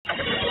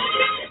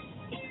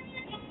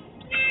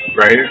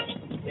Right here?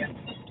 Yeah.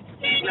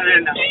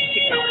 No.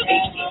 Keep going.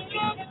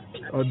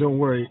 Oh, don't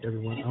worry,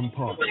 everyone. I'm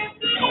parked.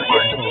 I'm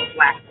parked.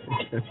 Black.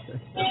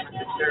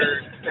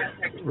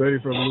 Ready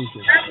for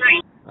evolution.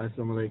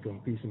 Assalamu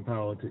alaikum. Peace and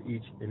power to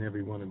each and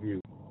every one of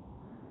you.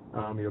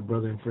 I'm your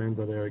brother and friend,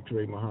 Brother Eric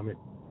Ture Muhammad.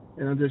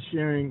 And I'm just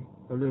sharing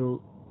a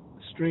little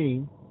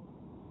stream.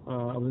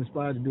 I was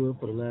inspired to do it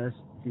for the last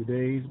few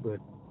days,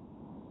 but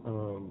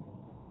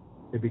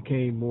it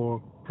became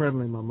more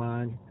prevalent in my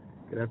mind.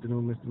 Good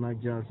afternoon, Mr. Mike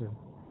Johnson.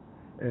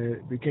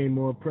 It became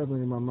more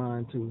prevalent in my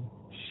mind to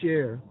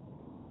share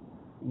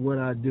what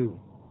I do.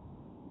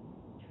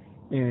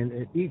 And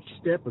at each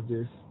step of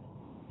this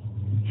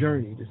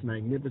journey, this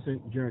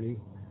magnificent journey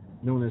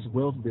known as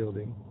wealth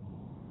building,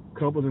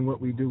 coupled in what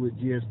we do with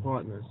GS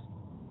Partners,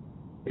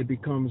 it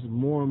becomes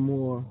more and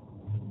more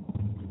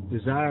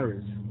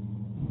desirous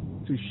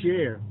to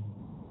share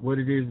what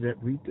it is that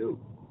we do.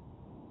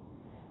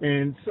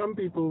 And some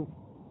people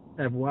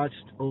have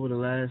watched over the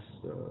last,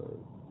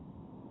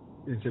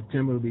 in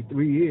September, it'll be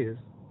 3 years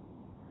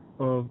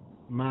of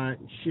my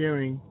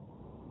sharing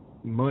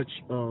much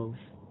of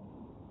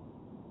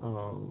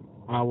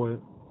our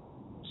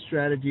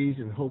strategies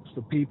and hopes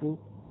for people.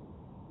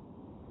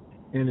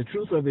 And the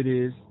truth of it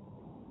is,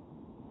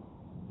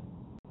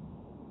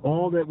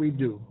 all that we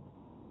do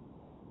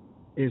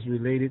is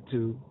related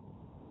to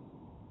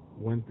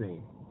one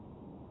thing: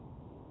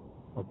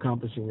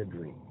 accomplishing a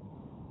dream.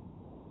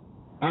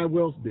 I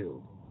wealth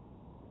build.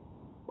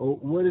 Oh,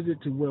 what is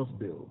it to wealth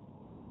build?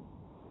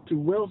 To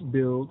wealth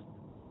build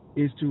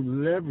is to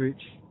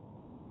leverage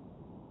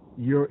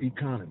your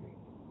economy.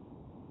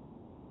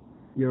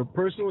 Your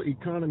personal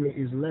economy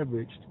is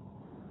leveraged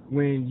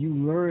when you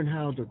learn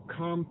how to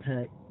compound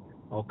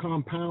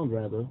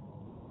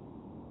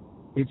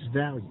its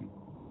value,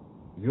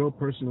 your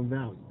personal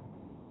value.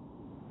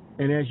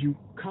 And as you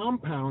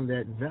compound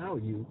that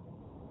value,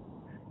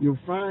 you'll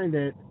find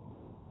that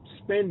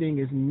spending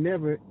is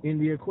never in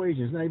the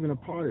equation. It's not even a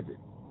part of it.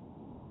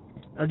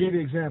 I'll give you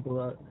an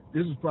example.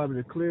 This is probably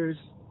the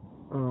clearest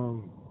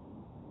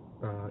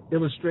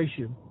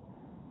illustration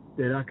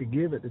that I could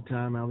give at the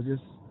time. I was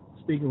just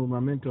speaking with my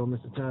mentor,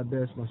 Mr. Todd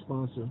Best, my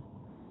sponsor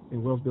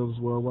in Wealth Builders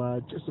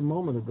Worldwide, just a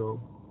moment ago.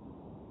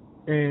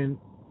 And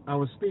I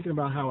was speaking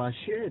about how I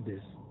shared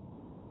this.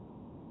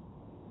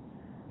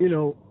 You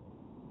know,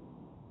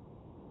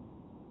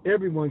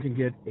 everyone can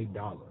get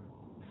 $1,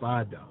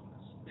 $5,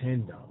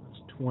 $10,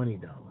 $20.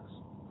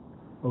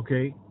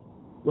 Okay?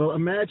 Well,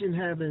 imagine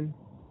having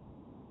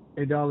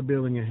 $1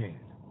 bill in your hand.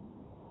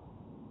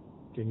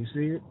 Can you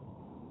see it?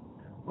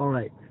 All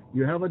right.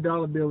 You have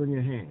 $1 bill in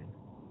your hand,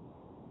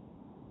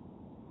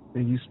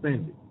 and you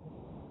spend it.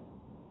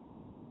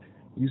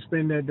 You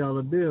spend that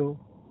 $1 bill,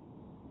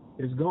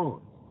 it's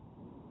gone.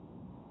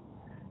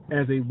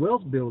 As a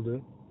wealth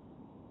builder,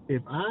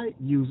 if I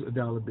use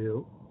 $1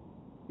 bill,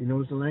 you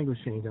notice the language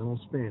change, I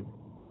don't spend.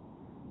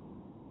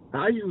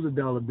 I use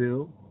 $1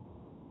 bill,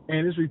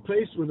 and it's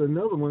replaced with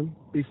another one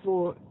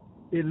before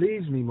it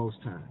leaves me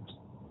most times.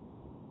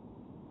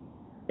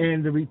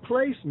 And the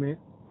replacement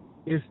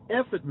is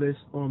effortless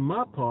on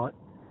my part,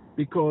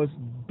 because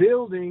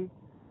building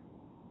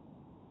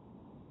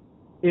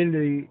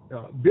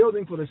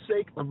for the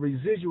sake of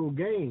residual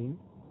gain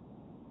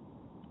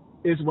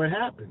is what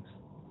happens.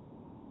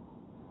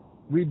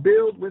 We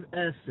build with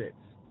assets.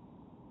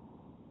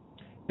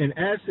 An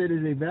asset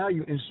is a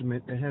value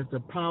instrument that has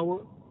the power,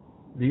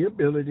 the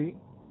ability,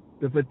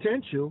 the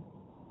potential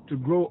to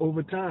grow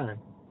over time.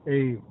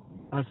 Hey,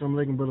 assalamu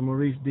alaikum, Brother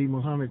Maurice D.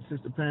 Muhammad,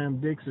 Sister Pam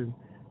Dixon,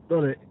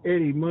 Brother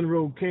Eddie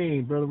Monroe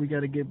Kane. Brother, we got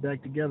to get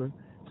back together.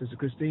 Sister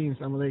Christine,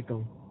 assalamu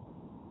alaikum.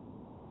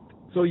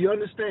 So you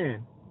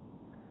understand,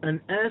 an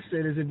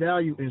asset is a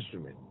value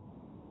instrument.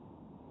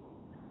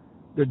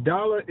 The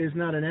dollar is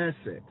not an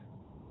asset.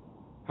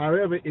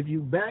 However, if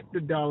you back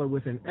the dollar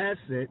with an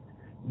asset,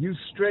 you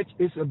stretch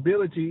its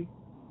ability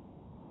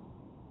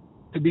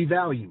to be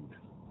valued.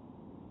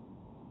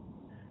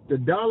 The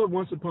dollar,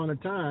 once upon a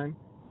time,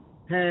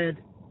 had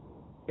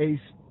a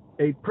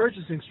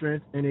purchasing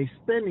strength and a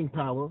spending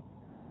power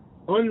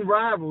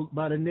unrivaled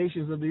by the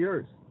nations of the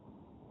earth,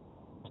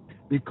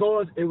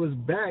 because it was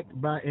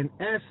backed by an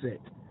asset,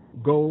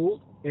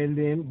 gold, and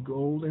then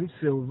gold and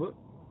silver.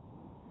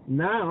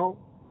 Now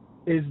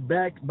it's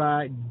backed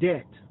by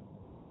debt.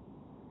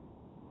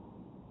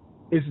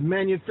 It's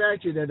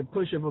manufactured at the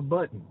push of a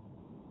button,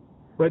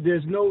 but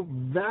there's no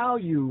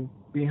value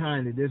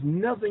behind it. There's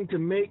nothing to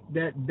make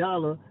that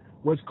dollar,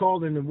 what's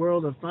called in the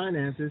world of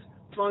finances,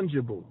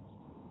 fungible.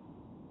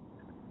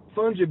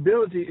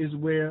 Fungibility is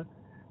where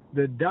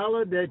the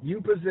dollar that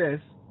you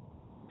possess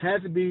has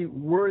to be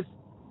worth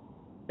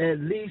at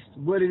least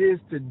what it is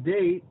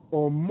today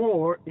or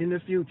more in the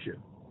future.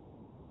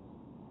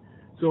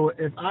 So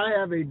if I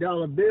have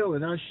 $1 bill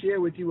and I share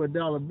with you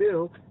 $1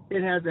 bill,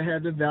 it has to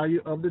have the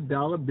value of the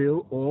 $1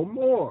 bill or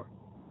more.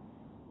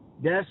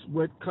 That's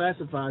what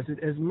classifies it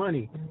as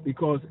money,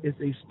 because it's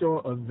a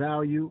store of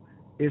value,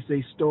 it's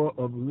a store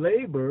of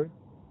labor,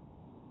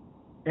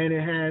 and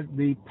it has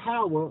the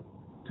power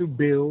to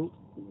build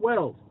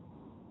wealth.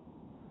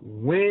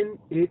 when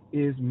it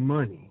is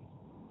money.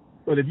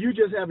 But if you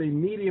just have a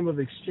medium of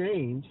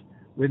exchange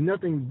with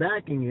nothing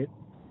backing it,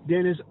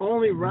 then it's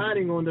only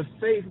riding on the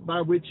faith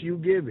by which you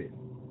give it.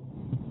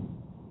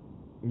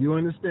 You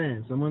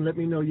understand? Someone let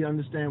me know you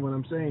understand what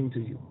I'm saying to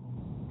you.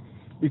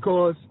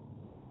 Because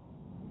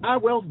I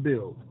wealth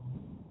build.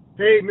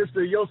 Hey,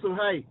 Mr. Yosef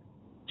Height,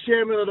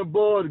 Chairman of the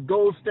Board,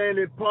 Gold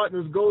Standard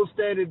Partners, Gold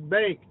Standard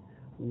Bank.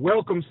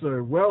 Welcome,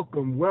 sir.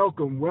 Welcome,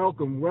 welcome,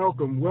 welcome,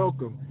 welcome,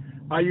 welcome.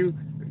 Are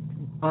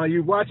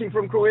you watching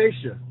from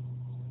Croatia?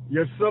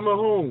 Your summer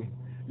home.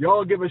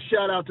 Y'all give a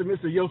shout out to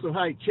Mr. Yosef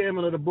Height,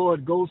 Chairman of the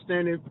Board, Gold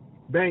Standard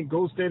Bank,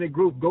 Gold Standard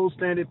Group, Gold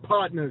Standard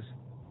Partners,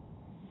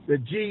 the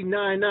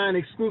G99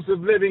 Exclusive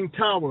Living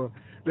Tower,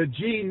 the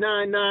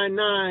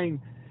G999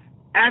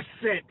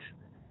 Asset,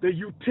 the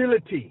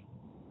utility.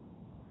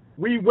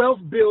 We wealth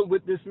build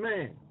with this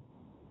man.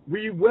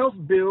 We wealth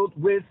build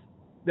with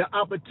the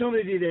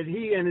opportunity that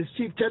he and his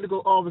Chief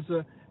Technical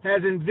Officer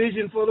has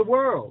envisioned for the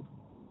world.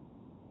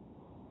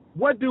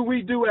 What do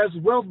we do as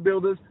wealth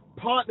builders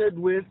partnered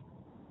with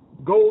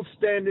Gold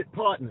Standard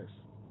Partners?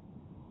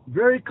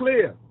 Very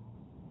clear.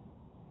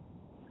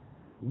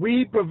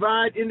 We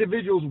provide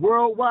individuals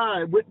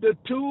worldwide with the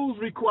tools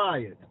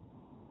required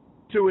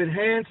to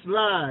enhance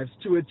lives,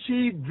 to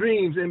achieve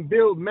dreams, and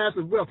build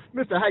massive wealth.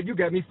 Mr. Hyde, you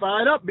got me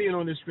fired up being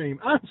on this stream.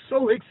 I'm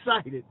so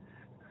excited,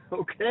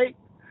 okay?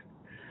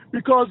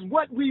 Because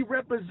what we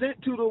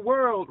represent to the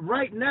world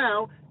right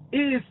now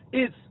is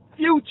its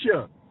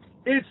future,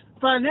 its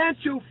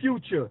financial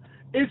future,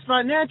 its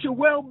financial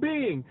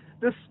well-being.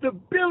 The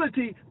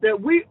stability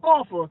that we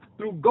offer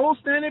through Gold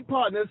Standard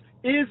Partners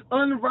is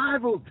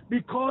unrivaled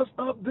because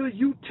of the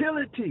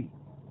utility,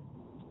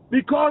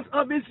 because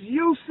of its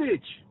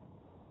usage.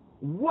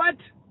 What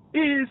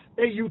is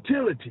a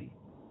utility?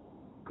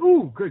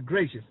 Ooh, good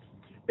gracious.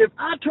 If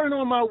I turn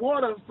on my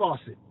water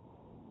faucet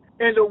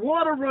and the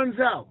water runs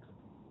out,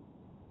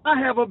 I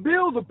have a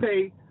bill to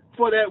pay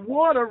for that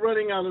water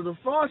running out of the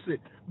faucet.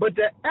 But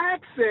the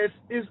access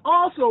is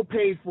also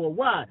paid for.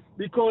 Why?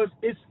 Because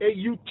it's a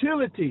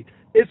utility.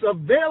 It's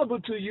available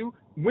to you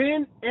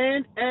when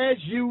and as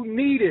you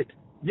need it.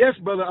 Yes,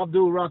 Brother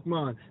Abdul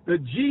Rahman. The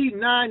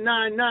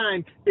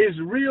G999 is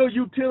real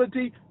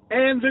utility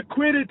and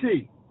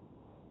liquidity.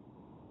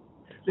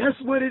 That's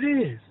what it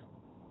is.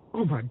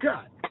 Oh, my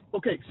God.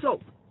 Okay,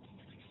 so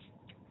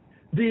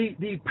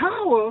the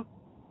power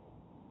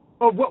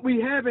of what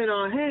we have in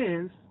our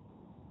hands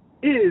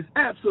is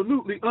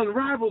absolutely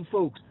unrivaled,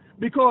 folks,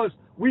 because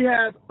we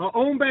have our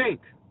own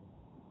bank.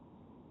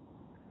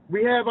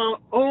 We have our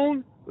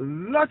own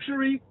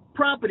luxury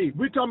property.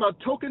 We're talking about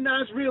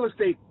tokenized real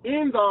estate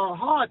in the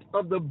heart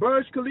of the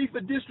Burj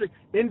Khalifa district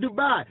in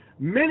Dubai.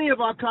 Many of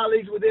our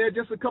colleagues were there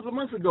just a couple of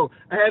months ago.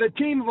 I had a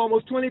team of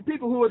almost 20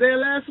 people who were there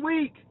last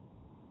week.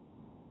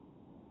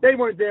 They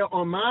weren't there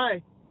on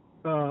my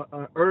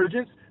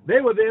urgence. They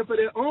were there for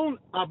their own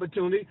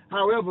opportunity.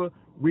 However,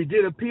 we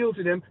did appeal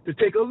to them to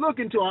take a look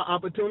into our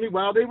opportunity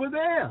while they were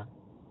there.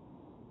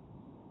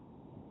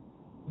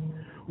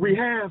 We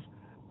have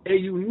a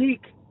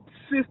unique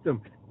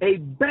system, a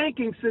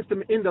banking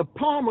system in the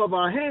palm of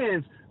our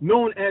hands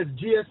known as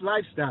GS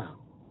Lifestyle.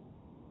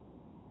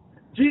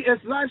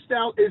 GS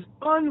Lifestyle is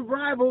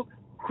unrivaled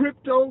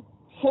crypto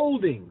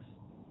holdings.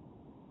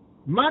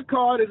 My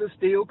card is a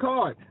steel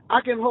card.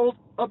 I can hold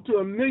up to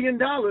 $1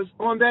 million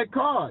on that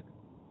card.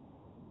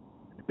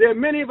 There are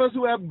many of us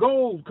who have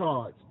gold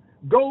cards,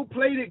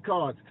 gold-plated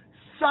cards,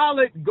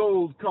 solid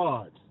gold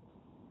cards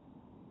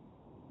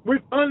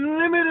with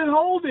unlimited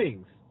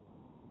holdings.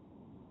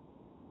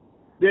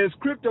 There's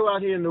crypto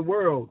out here in the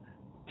world,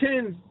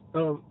 close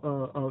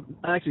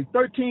to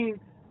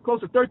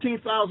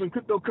 13,000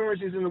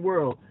 cryptocurrencies in the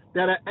world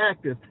that are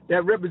active,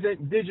 that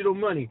represent digital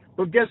money.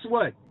 But guess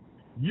what?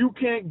 You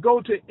can't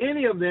go to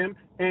any of them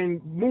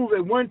and move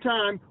at one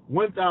time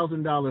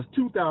 $1,000,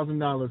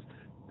 $2,000.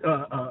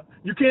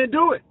 You can't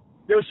do it.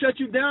 They'll shut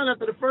you down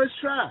after the first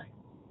try.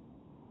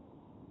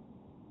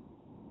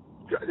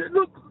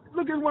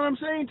 Look at what I'm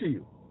saying to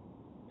you.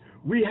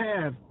 We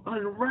have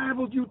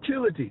unrivaled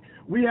utility.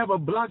 We have a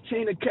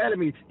blockchain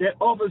academy that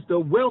offers the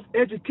wealth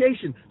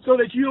education so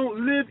that you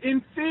don't live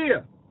in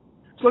fear.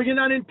 So you're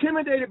not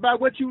intimidated by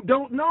what you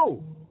don't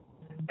know.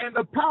 And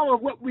the power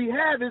of what we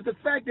have is the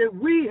fact that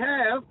we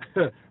have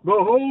the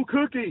whole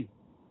cookie.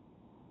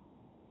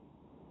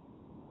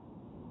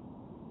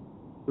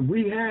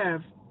 We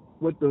have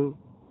what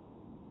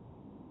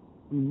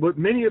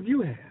many of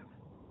you have,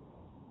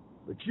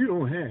 but you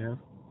don't have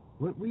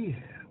what we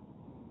have.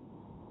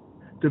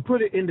 To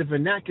put it in the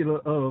vernacular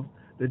of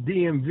the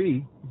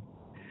DMV,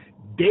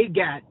 they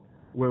got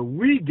what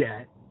we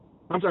got.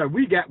 I'm sorry,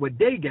 we got what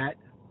they got,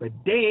 but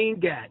they ain't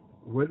got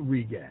what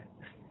we got.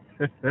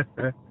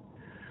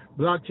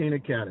 Blockchain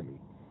Academy,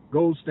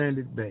 Gold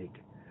Standard Bank,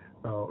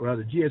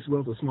 rather GS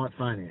Wealth or Smart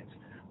Finance.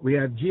 We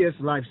have GS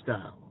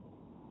Lifestyle,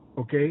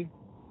 okay?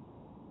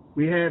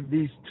 We have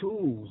these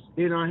tools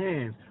in our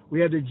hands.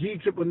 We have the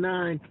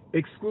G999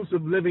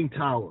 Exclusive Living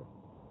Tower.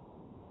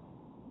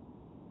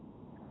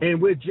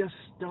 And we're just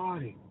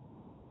starting.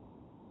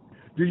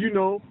 Do you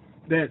know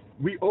that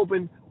we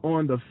opened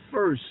on the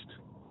 1st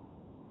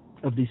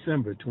of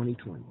December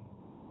 2020.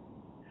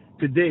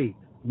 Today,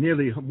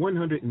 nearly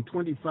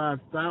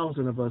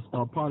 125,000 of us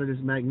are part of this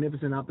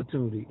magnificent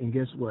opportunity. And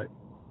guess what?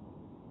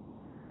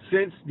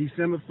 Since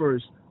December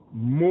 1st,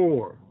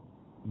 more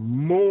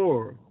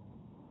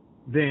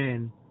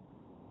than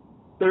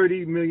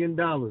 $30 million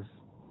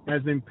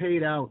has been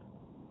paid out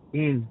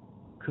in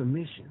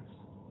commissions.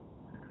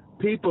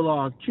 People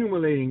are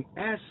accumulating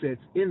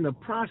assets in the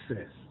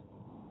process.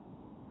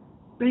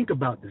 Think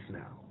about this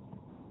now.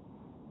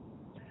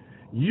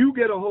 You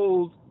get a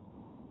hold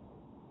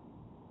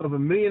of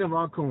 1 million of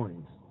our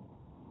coins,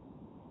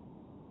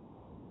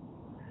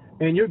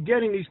 and you're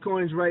getting these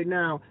coins right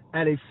now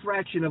at a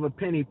fraction of a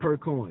penny per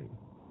coin.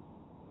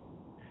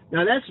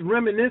 Now that's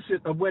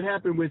reminiscent of what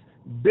happened with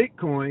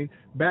Bitcoin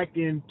back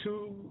in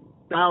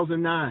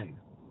 2009.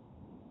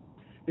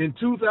 In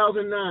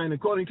 2009,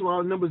 according to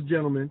our numbers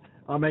gentleman,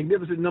 our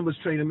magnificent numbers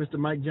trainer, Mr.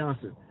 Mike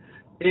Johnson,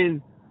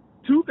 in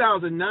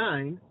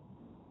 2009,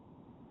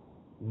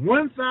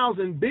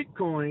 1,000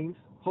 Bitcoins,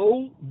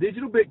 whole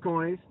digital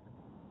Bitcoins,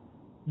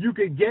 you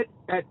could get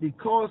at the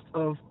cost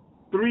of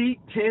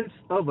 0.3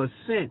 of a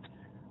cent.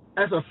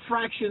 That's a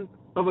fraction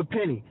of a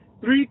penny.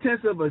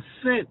 0.3 of a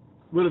cent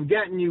would have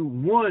gotten you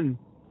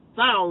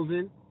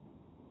 1,000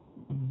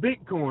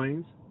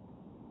 Bitcoins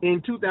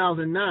in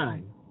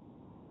 2009.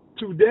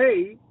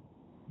 Today,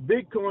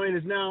 Bitcoin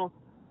is now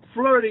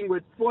flirting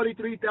with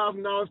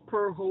 $43,000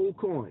 per whole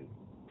coin.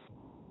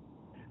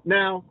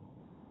 Now,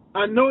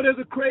 I know there's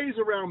a craze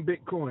around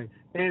Bitcoin,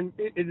 and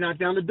it knocked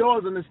down the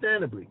doors,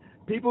 understandably.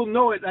 People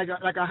know it like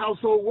a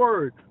household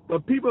word,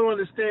 but people don't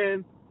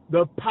understand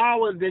the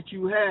power that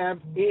you have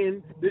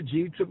in the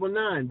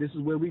G999. This is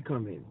where we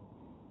come in.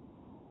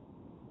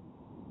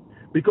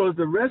 Because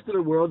the rest of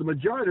the world, the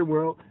majority of the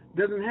world,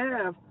 doesn't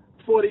have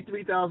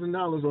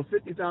 $43,000 or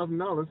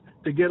 $50,000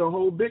 to get a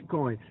whole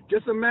Bitcoin.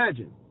 Just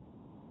imagine,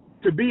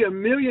 to be a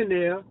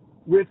millionaire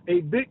with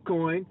a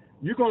Bitcoin,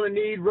 you're going to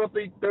need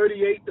roughly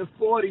 38 to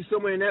 40,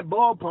 somewhere in that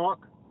ballpark,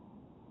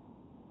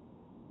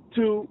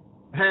 to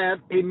have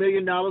 $1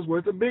 million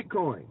worth of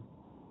Bitcoin.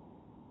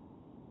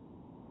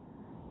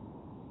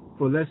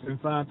 For less than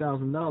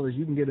 $5,000,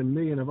 you can get 1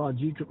 million of our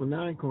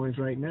G999 coins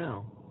right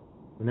now.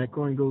 When that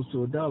coin goes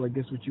to $1,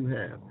 guess what you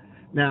have?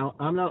 Now,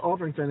 I'm not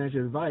offering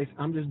financial advice.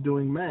 I'm just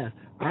doing math.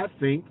 I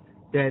think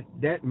that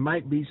that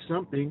might be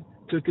something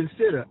to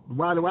consider.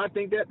 Why do I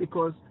think that?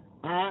 Because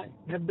I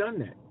have done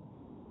that.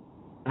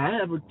 I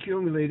have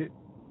accumulated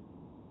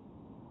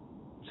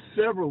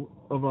several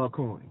of our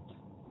coins.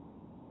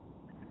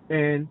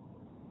 And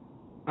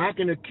I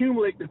can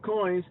accumulate the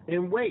coins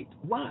and wait.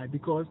 Why?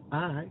 Because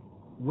I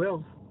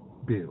wealth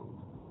build.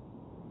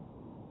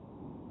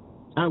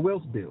 I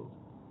wealth build.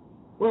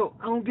 Well,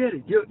 I don't get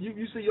it.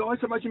 You say you always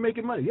talk about you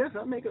making money. Yes,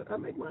 I make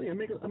money. I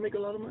make a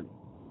lot of money.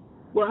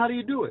 Well, how do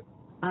you do it?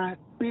 I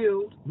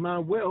build my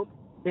wealth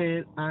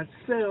and I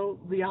sell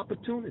the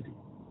opportunity.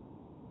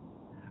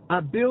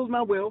 I build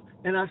my wealth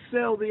and I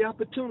sell the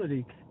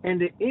opportunity, and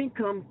the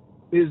income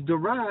is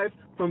derived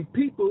from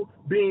people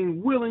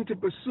being willing to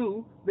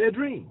pursue their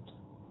dreams.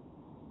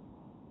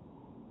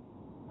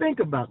 Think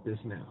about this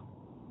now.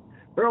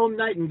 Earl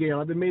Nightingale,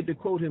 I've been made to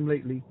quote him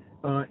lately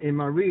in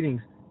my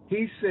readings.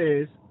 He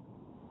says,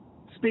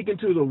 speaking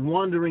to the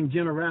wandering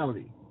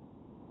generality,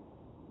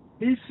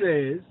 he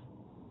says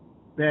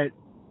that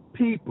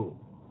people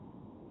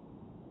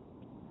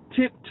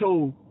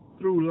tiptoe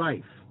through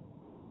life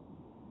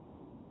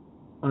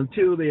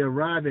until they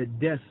arrive at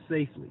death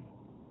safely.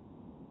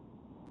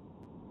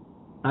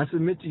 I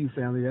submit to you,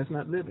 family, that's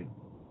not living.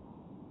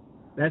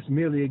 That's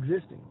merely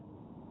existing.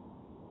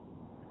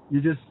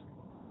 You're just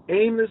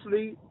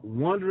aimlessly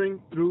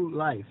wandering through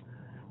life.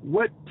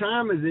 What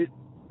time is it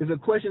is a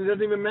question that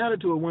doesn't even matter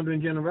to a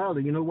wandering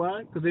generality. You know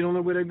why? Because they don't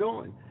know where they're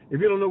going. If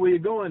you don't know where you're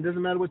going, it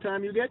doesn't matter what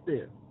time you get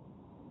there.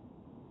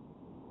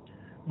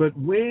 But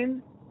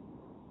when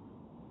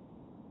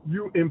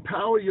you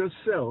empower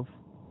yourself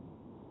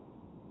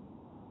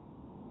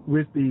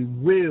with the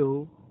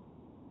will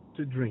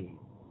to dream,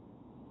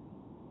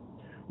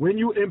 when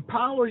you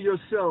empower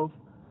yourself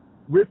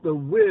with the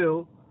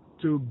will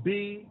to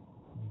be,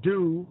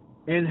 do,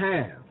 and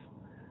have,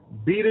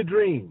 be the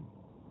dream,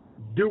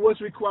 do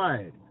what's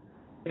required,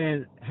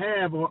 and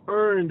have or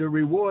earn the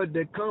reward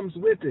that comes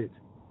with it,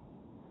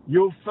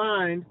 you'll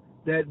find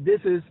that this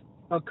is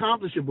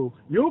accomplishable.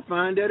 You'll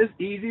find that it's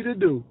easy to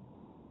do.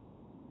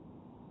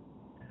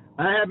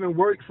 I haven't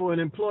worked for an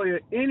employer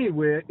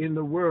anywhere in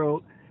the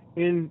world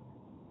in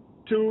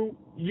 2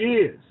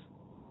 years.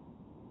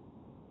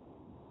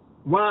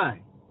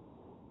 Why?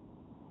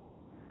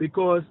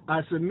 Because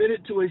I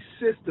submitted to a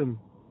system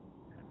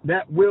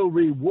that will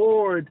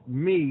reward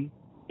me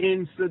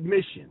in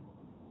submission.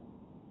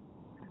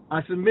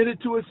 I submitted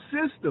to a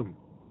system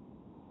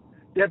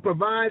that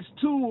provides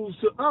tools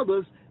to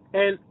others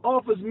and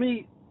offers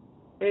me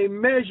a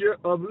measure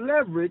of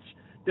leverage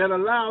that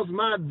allows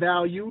my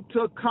value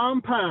to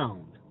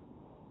compound.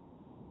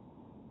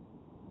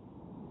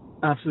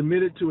 I've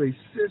submitted to a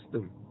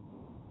system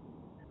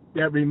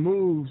that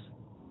removes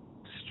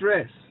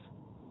stress.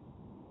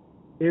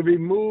 It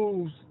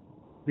removes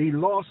the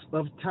loss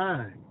of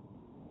time.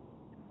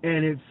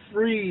 And it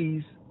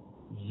frees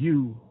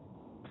you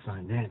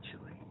financially.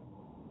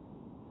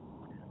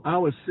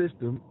 Our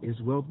system is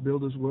Wealth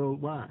Builders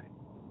Worldwide.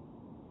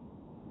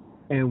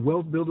 And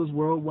Wealth Builders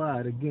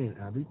Worldwide, again,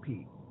 I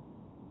repeat,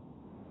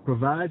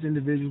 provides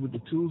individuals with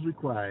the tools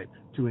required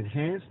to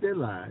enhance their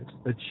lives,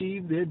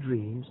 achieve their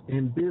dreams,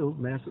 and build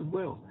massive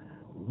wealth.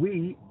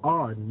 We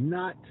are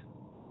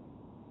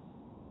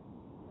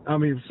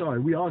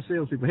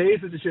salespeople. Hey,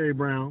 Sister Sherry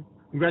Brown.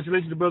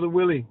 Congratulations to Brother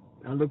Willie.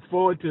 I look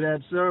forward to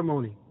that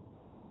ceremony.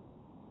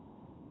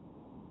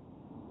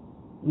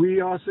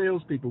 We are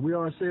salespeople. We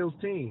are a sales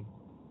team.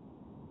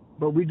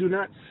 But we do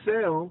not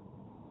sell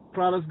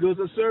products, goods,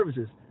 or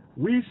services.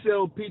 We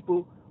sell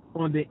people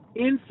on the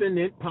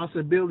infinite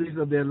possibilities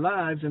of their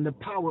lives and the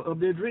power of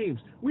their dreams.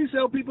 We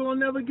sell people on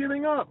never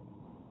giving up.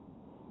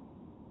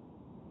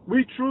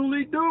 We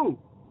truly do.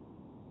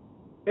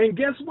 And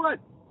guess what?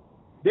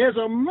 There's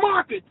a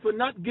market for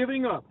not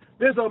giving up.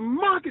 There's a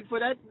market for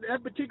that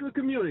particular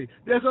community.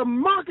 There's a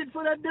market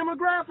for that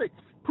demographic.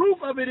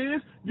 Proof of it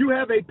is you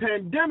have a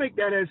pandemic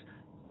that has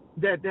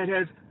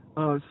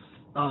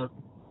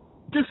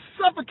just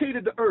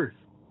suffocated the earth.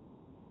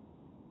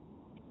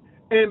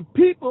 And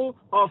people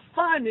are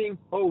finding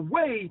a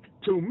way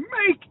to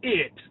make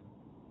it.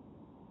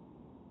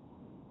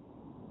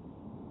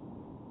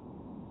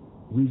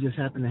 We just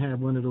happen to have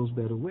one of those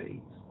better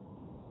ways.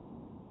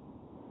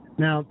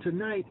 Now,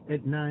 tonight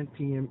at 9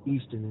 p.m.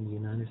 Eastern in the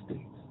United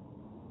States,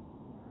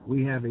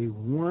 we have a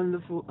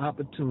wonderful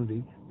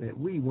opportunity that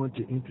we want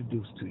to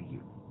introduce to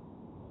you.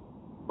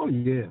 Oh,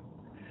 yeah.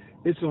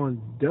 It's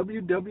on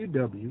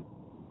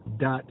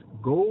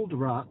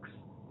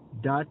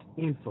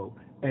www.goldrocks.info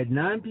at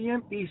 9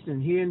 p.m.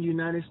 Eastern here in the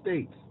United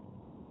States.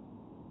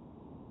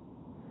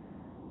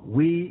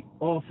 We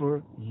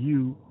offer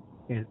you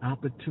an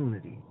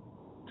opportunity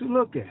to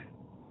look at.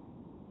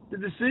 The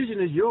decision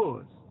is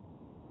yours,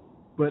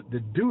 but the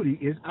duty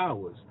is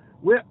ours.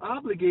 We're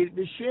obligated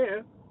to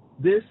share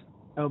this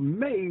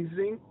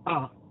amazing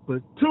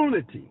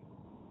opportunity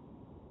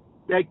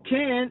that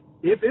can,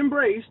 if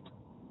embraced,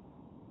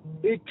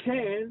 it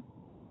can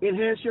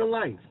enhance your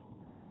life.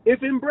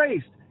 If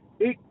embraced,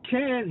 it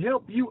can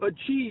help you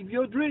achieve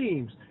your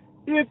dreams.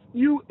 If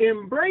you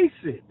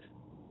embrace it,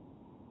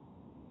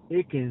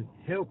 it can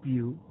help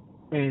you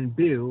and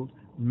build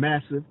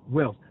massive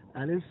wealth.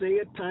 I didn't say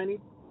a tiny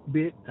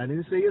bit. I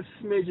didn't say a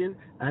smidgen.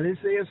 I didn't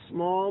say a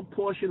small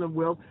portion of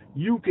wealth.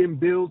 You can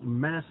build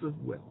massive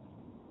wealth.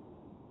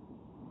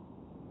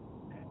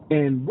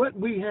 And what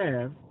we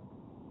have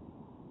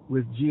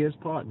with GS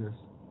Partners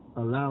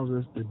allows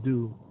us to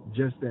do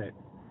just that.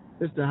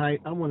 Mr.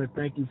 Height, I want to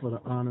thank you for the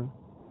honor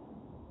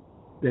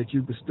that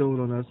you bestowed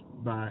on us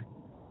by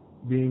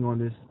being on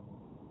this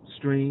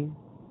stream.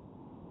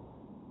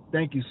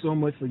 Thank you so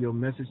much for your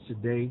message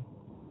today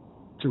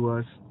to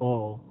us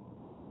all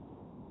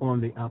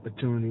on the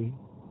opportunity,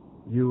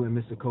 you and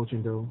Mr.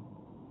 Cochindo.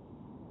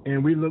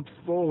 And we look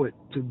forward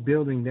to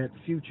building that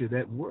future,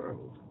 that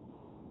world.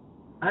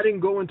 I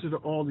didn't go into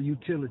all the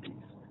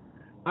utilities.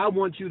 I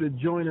want you to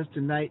join us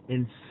tonight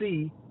and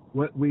see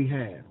what we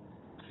have.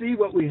 See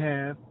what we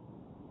have.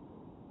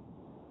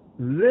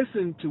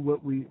 Listen to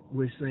what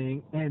we're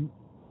saying. And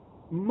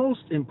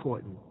most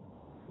important,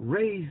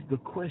 raise the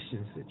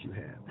questions that you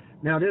have.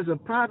 Now, there's a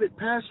private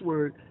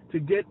password to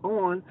get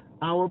on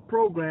our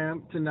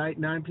program tonight,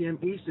 9 p.m.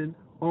 Eastern,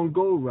 on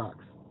Gold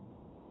Rocks.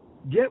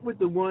 Get with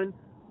the one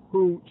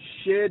who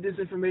shared this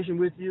information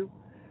with you.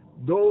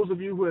 Those of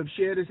you who have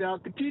shared this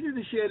out, continue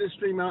to share this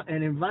stream out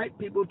and invite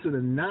people to the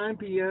 9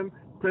 p.m.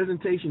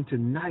 presentation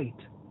tonight.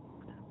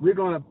 We're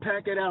going to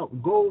pack it out.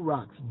 Gold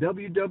Rocks,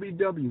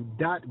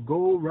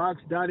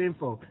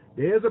 www.goldrocks.info.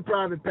 There's a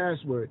private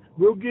password.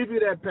 We'll give you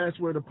that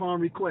password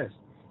upon request.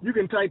 You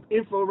can type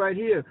info right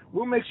here.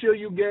 We'll make sure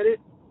you get it,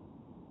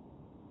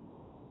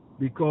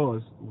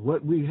 because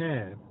what we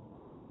have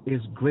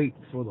is great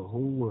for the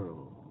whole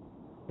world.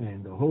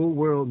 And the whole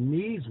world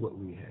needs what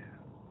we have,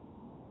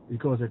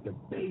 because at the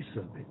base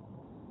of it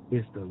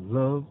is the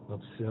love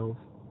of self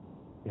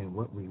and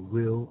what we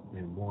will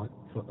and want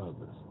for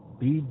others.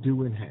 Be,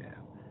 do, and have.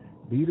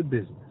 Be the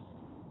business.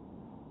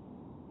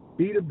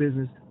 Be the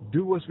business.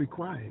 Do what's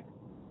required.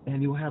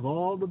 And you'll have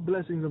all the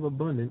blessings of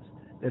abundance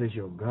that is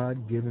your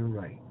God-given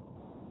right.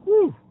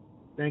 Woo!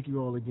 Thank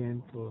you all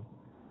again for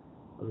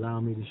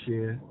allowing me to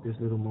share this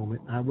little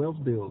moment. I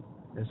wealth build.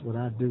 That's what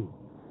I do.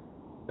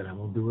 But I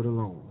won't do it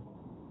alone.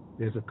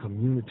 There's a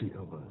community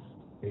of us.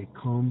 A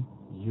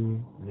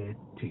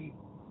community.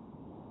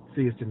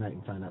 See us tonight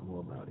and find out more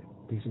about it.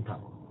 Peace and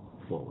power.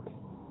 Forward.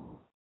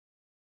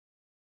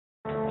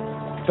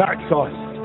 Dark thoughts.